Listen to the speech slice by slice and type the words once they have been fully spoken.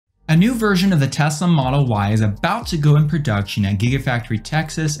A new version of the Tesla Model Y is about to go in production at Gigafactory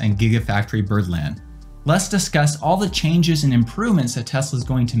Texas and Gigafactory Berlin. Let's discuss all the changes and improvements that Tesla is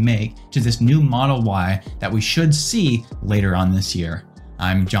going to make to this new Model Y that we should see later on this year.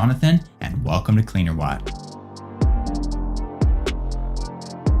 I'm Jonathan, and welcome to Cleanerwatt.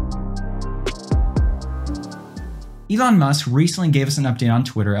 Elon Musk recently gave us an update on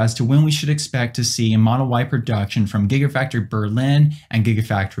Twitter as to when we should expect to see a Model Y production from Gigafactory Berlin and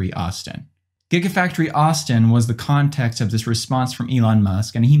Gigafactory Austin. Gigafactory Austin was the context of this response from Elon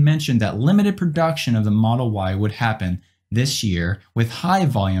Musk, and he mentioned that limited production of the Model Y would happen this year, with high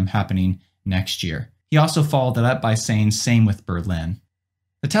volume happening next year. He also followed that up by saying same with Berlin.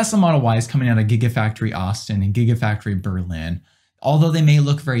 The Tesla Model Y is coming out of Gigafactory Austin and Gigafactory Berlin. Although they may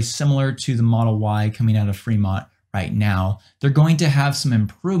look very similar to the Model Y coming out of Fremont right now, they're going to have some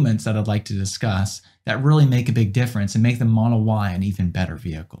improvements that I'd like to discuss that really make a big difference and make the Model Y an even better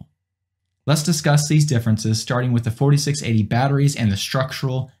vehicle. Let's discuss these differences, starting with the 4680 batteries and the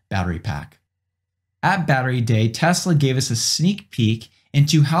structural battery pack. At Battery Day, Tesla gave us a sneak peek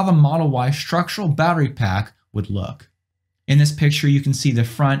into how the Model Y structural battery pack would look. In this picture, you can see the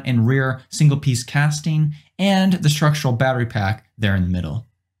front and rear single-piece casting and the structural battery pack there in the middle.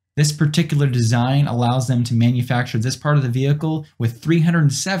 This particular design allows them to manufacture this part of the vehicle with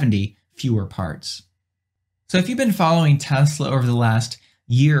 370 fewer parts. So if you've been following Tesla over the last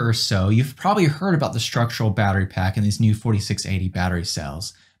year or so, you've probably heard about the structural battery pack and these new 4680 battery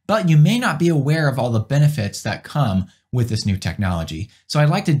cells, but you may not be aware of all the benefits that come with this new technology. So I'd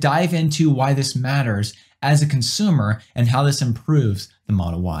like to dive into why this matters as a consumer and how this improves the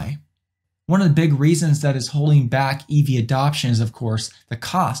Model Y. One of the big reasons that is holding back EV adoption is, of course, the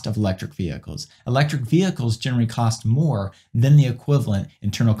cost of electric vehicles. Electric vehicles generally cost more than the equivalent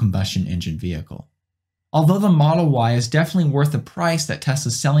internal combustion engine vehicle. Although the Model Y is definitely worth the price that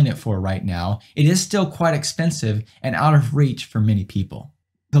Tesla's selling it for right now, it is still quite expensive and out of reach for many people.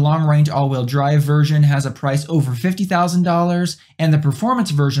 The long-range all-wheel drive version has a price over $50,000, and the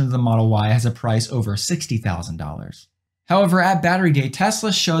performance version of the Model Y has a price over $60,000. However, at Battery Day,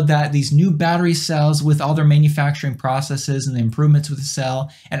 Tesla showed that these new battery cells with all their manufacturing processes and the improvements with the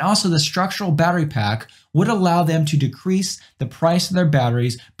cell, and also the structural battery pack, would allow them to decrease the price of their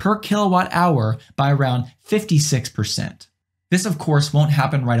batteries per kilowatt hour by around 56%. This, of course, won't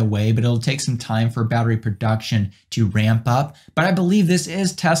happen right away, but it'll take some time for battery production to ramp up. But I believe this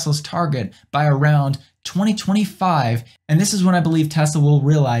is Tesla's target by around 2025, and this is when I believe Tesla will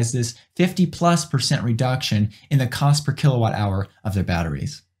realize this 50+% reduction in the cost per kilowatt hour of their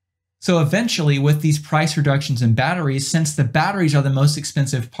batteries. So eventually, with these price reductions in batteries, since the batteries are the most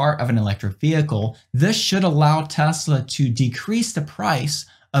expensive part of an electric vehicle, this should allow Tesla to decrease the price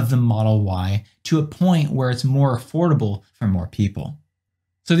of the Model Y to a point where it's more affordable for more people.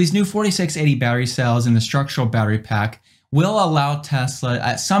 So these new 4680 battery cells and the structural battery pack will allow Tesla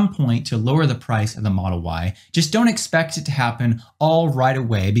at some point to lower the price of the Model Y. Just don't expect it to happen all right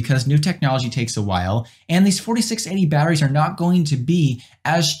away because new technology takes a while, and these 4680 batteries are not going to be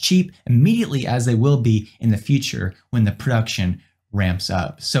as cheap immediately as they will be in the future when the production ramps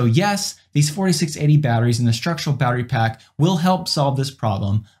up. So yes, these 4680 batteries and the structural battery pack will help solve this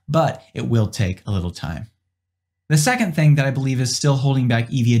problem, but it will take a little time. The second thing that I believe is still holding back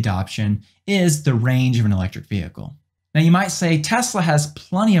EV adoption is the range of an electric vehicle. Now you might say Tesla has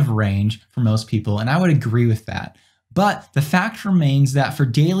plenty of range for most people, and I would agree with that. But the fact remains that for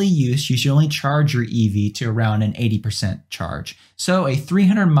daily use, you should only charge your EV to around an 80% charge. So a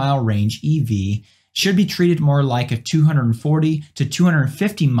 300-mile range EV should be treated more like a 240 to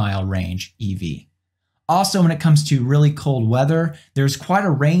 250-mile range EV. Also, when it comes to really cold weather, there's quite a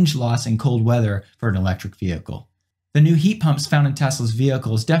range loss in cold weather for an electric vehicle. The new heat pumps found in Tesla's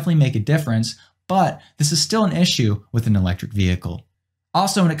vehicles definitely make a difference, but this is still an issue with an electric vehicle.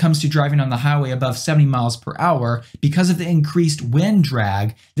 Also, when it comes to driving on the highway above 70 miles per hour, because of the increased wind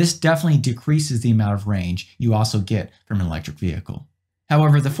drag, this definitely decreases the amount of range you also get from an electric vehicle.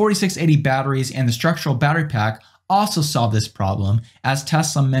 However, the 4680 batteries and the structural battery pack also solve this problem, as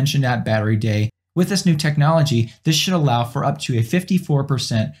Tesla mentioned at Battery Day. With this new technology, this should allow for up to a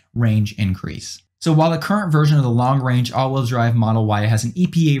 54% range increase. So while the current version of the long-range all-wheel drive Model Y has an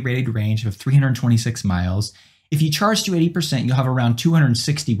EPA-rated range of 326 miles, if you charge to 80%, you'll have around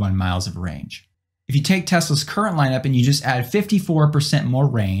 261 miles of range. If you take Tesla's current lineup and you just add 54% more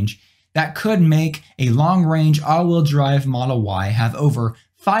range, that could make a long-range all-wheel drive Model Y have over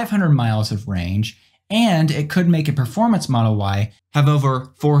 500 miles of range, and it could make a performance Model Y have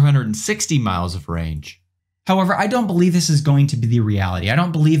over 460 miles of range. However, I don't believe this is going to be the reality. I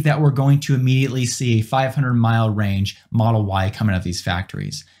don't believe that we're going to immediately see a 500-mile range Model Y coming out of these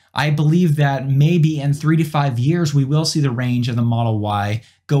factories. I believe that maybe in 3 to 5 years, we will see the range of the Model Y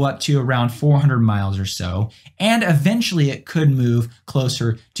go up to around 400 miles or so, and eventually it could move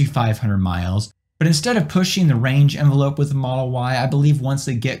closer to 500 miles. But instead of pushing the range envelope with the Model Y, I believe once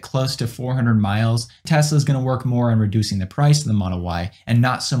they get close to 400 miles, Tesla is going to work more on reducing the price of the Model Y and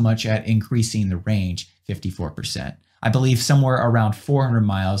not so much at increasing the range 54%. I believe somewhere around 400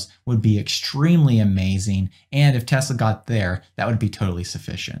 miles would be extremely amazing, and if Tesla got there, that would be totally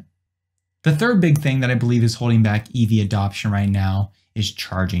sufficient. The third big thing that I believe is holding back EV adoption right now is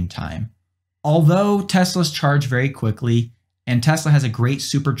charging time. Although Teslas charge very quickly, and Tesla has a great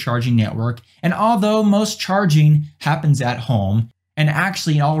supercharging network, and although most charging happens at home, and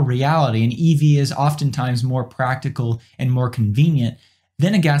actually in all reality, an EV is oftentimes more practical and more convenient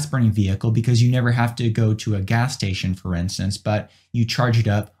than a gas-burning vehicle because you never have to go to a gas station, for instance, but you charge it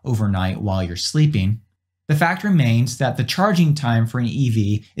up overnight while you're sleeping. The fact remains that the charging time for an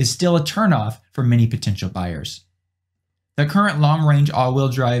EV is still a turnoff for many potential buyers. The current long-range all-wheel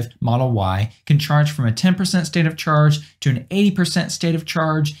drive Model Y can charge from a 10% state of charge to an 80% state of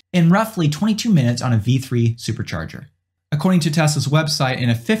charge in roughly 22 minutes on a V3 supercharger. According to Tesla's website,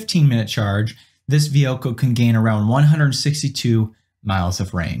 in a 15-minute charge, this vehicle can gain around 162 miles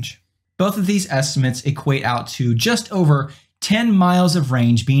of range. Both of these estimates equate out to just over 10 miles of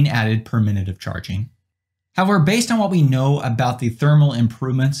range being added per minute of charging. However, based on what we know about the thermal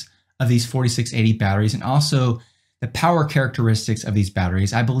improvements of these 4680 batteries and also the power characteristics of these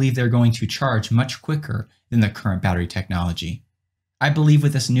batteries, I believe they're going to charge much quicker than the current battery technology. I believe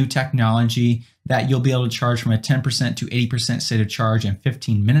with this new technology that you'll be able to charge from a 10% to 80% state of charge in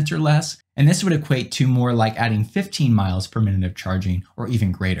 15 minutes or less, and this would equate to more like adding 15 miles per minute of charging or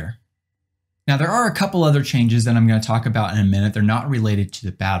even greater. Now, there are a couple other changes that I'm going to talk about in a minute. They're not related to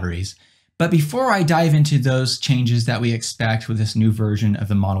the batteries. But before I dive into those changes that we expect with this new version of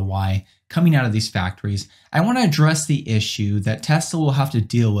the Model Y coming out of these factories, I want to address the issue that Tesla will have to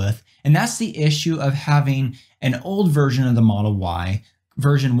deal with, and that's the issue of having an old version of the Model Y,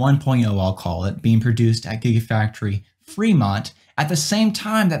 version 1.0 I'll call it, being produced at Gigafactory Fremont at the same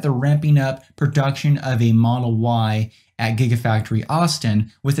time that they're ramping up production of a Model Y at Gigafactory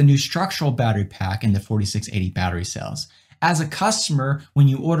Austin with a new structural battery pack and the 4680 battery cells. As a customer, when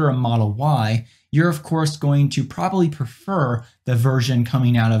you order a Model Y, you're of course going to probably prefer the version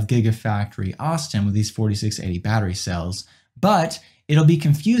coming out of Gigafactory Austin with these 4680 battery cells, but it'll be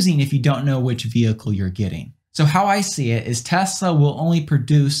confusing if you don't know which vehicle you're getting. So how I see it is Tesla will only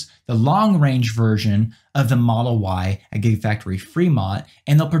produce the long-range version of the Model Y at Gigafactory Fremont,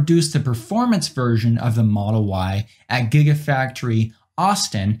 and they'll produce the performance version of the Model Y at Gigafactory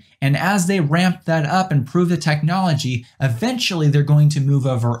Austin, and as they ramp that up and prove the technology, eventually they're going to move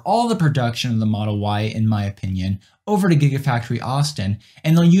over all the production of the Model Y, in my opinion, over to Gigafactory Austin,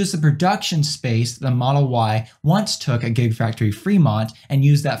 and they'll use the production space the Model Y once took at Gigafactory Fremont and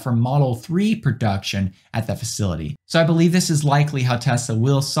use that for Model 3 production at that facility. So I believe this is likely how Tesla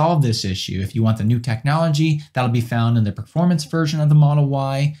will solve this issue. If you want the new technology, that'll be found in the performance version of the Model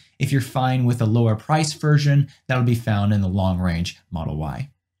Y. If you're fine with a lower price version, that'll be found in the long-range Model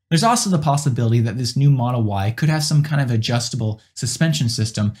Y. There's also the possibility that this new Model Y could have some kind of adjustable suspension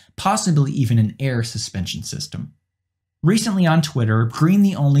system, possibly even an air suspension system. Recently on Twitter, Green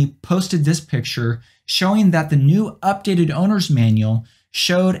the Only posted this picture showing that the new updated owner's manual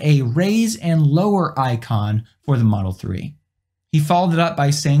showed a raise and lower icon for the Model 3. He followed it up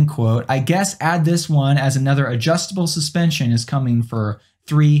by saying, quote, "I guess add this one as another adjustable suspension is coming for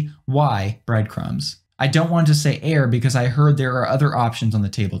 3Y breadcrumbs. I don't want to say air because I heard there are other options on the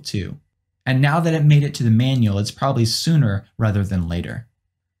table too. And now that it made it to the manual, it's probably sooner rather than later."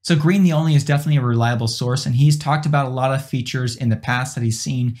 So Green the Only is definitely a reliable source, and he's talked about a lot of features in the past that he's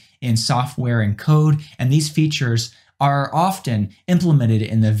seen in software and code, and these features are often implemented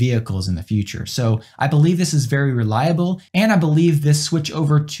in the vehicles in the future. So I believe this is very reliable, and I believe this switch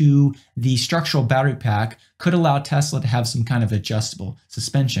over to the structural battery pack could allow Tesla to have some kind of adjustable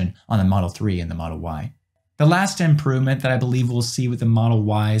suspension on the Model 3 and the Model Y. The last improvement that I believe we'll see with the Model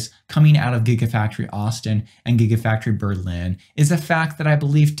Ys coming out of Gigafactory Austin and Gigafactory Berlin is the fact that I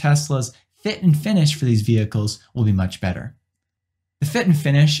believe Tesla's fit and finish for these vehicles will be much better. The fit and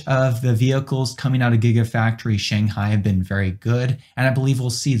finish of the vehicles coming out of Gigafactory Shanghai have been very good, and I believe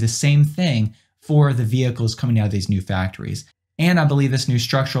we'll see the same thing for the vehicles coming out of these new factories. And I believe this new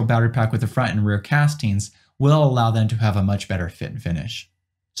structural battery pack with the front and rear castings will allow them to have a much better fit and finish.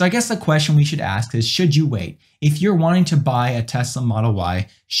 So I guess the question we should ask is, should you wait? If you're wanting to buy a Tesla Model Y,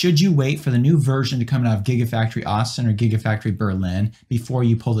 should you wait for the new version to come out of Gigafactory Austin or Gigafactory Berlin before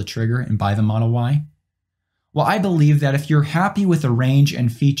you pull the trigger and buy the Model Y? Well, I believe that if you're happy with the range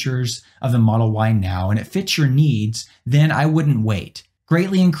and features of the Model Y now and it fits your needs, then I wouldn't wait.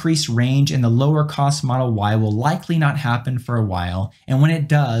 Greatly increased range in the lower cost Model Y will likely not happen for a while, and when it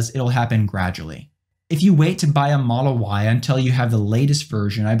does, it'll happen gradually. If you wait to buy a Model Y until you have the latest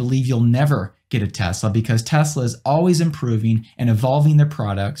version, I believe you'll never get a Tesla because Tesla is always improving and evolving their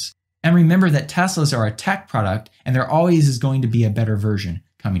products. And remember that Teslas are a tech product and there always is going to be a better version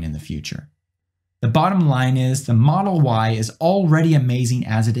coming in the future. The bottom line is the Model Y is already amazing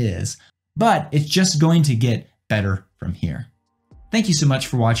as it is, but it's just going to get better from here. Thank you so much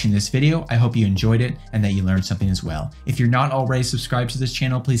for watching this video. I hope you enjoyed it and that you learned something as well. If you're not already subscribed to this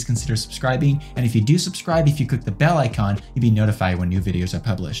channel, please consider subscribing. And if you do subscribe, if you click the bell icon, you'll be notified when new videos are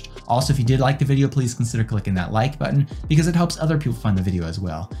published. Also, if you did like the video, please consider clicking that like button because it helps other people find the video as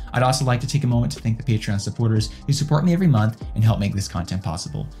well. I'd also like to take a moment to thank the Patreon supporters who support me every month and help make this content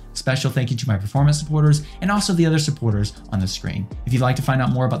possible. Special thank you to my performance supporters and also the other supporters on the screen. If you'd like to find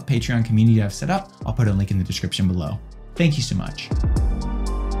out more about the Patreon community I've set up, I'll put a link in the description below. Thank you so much.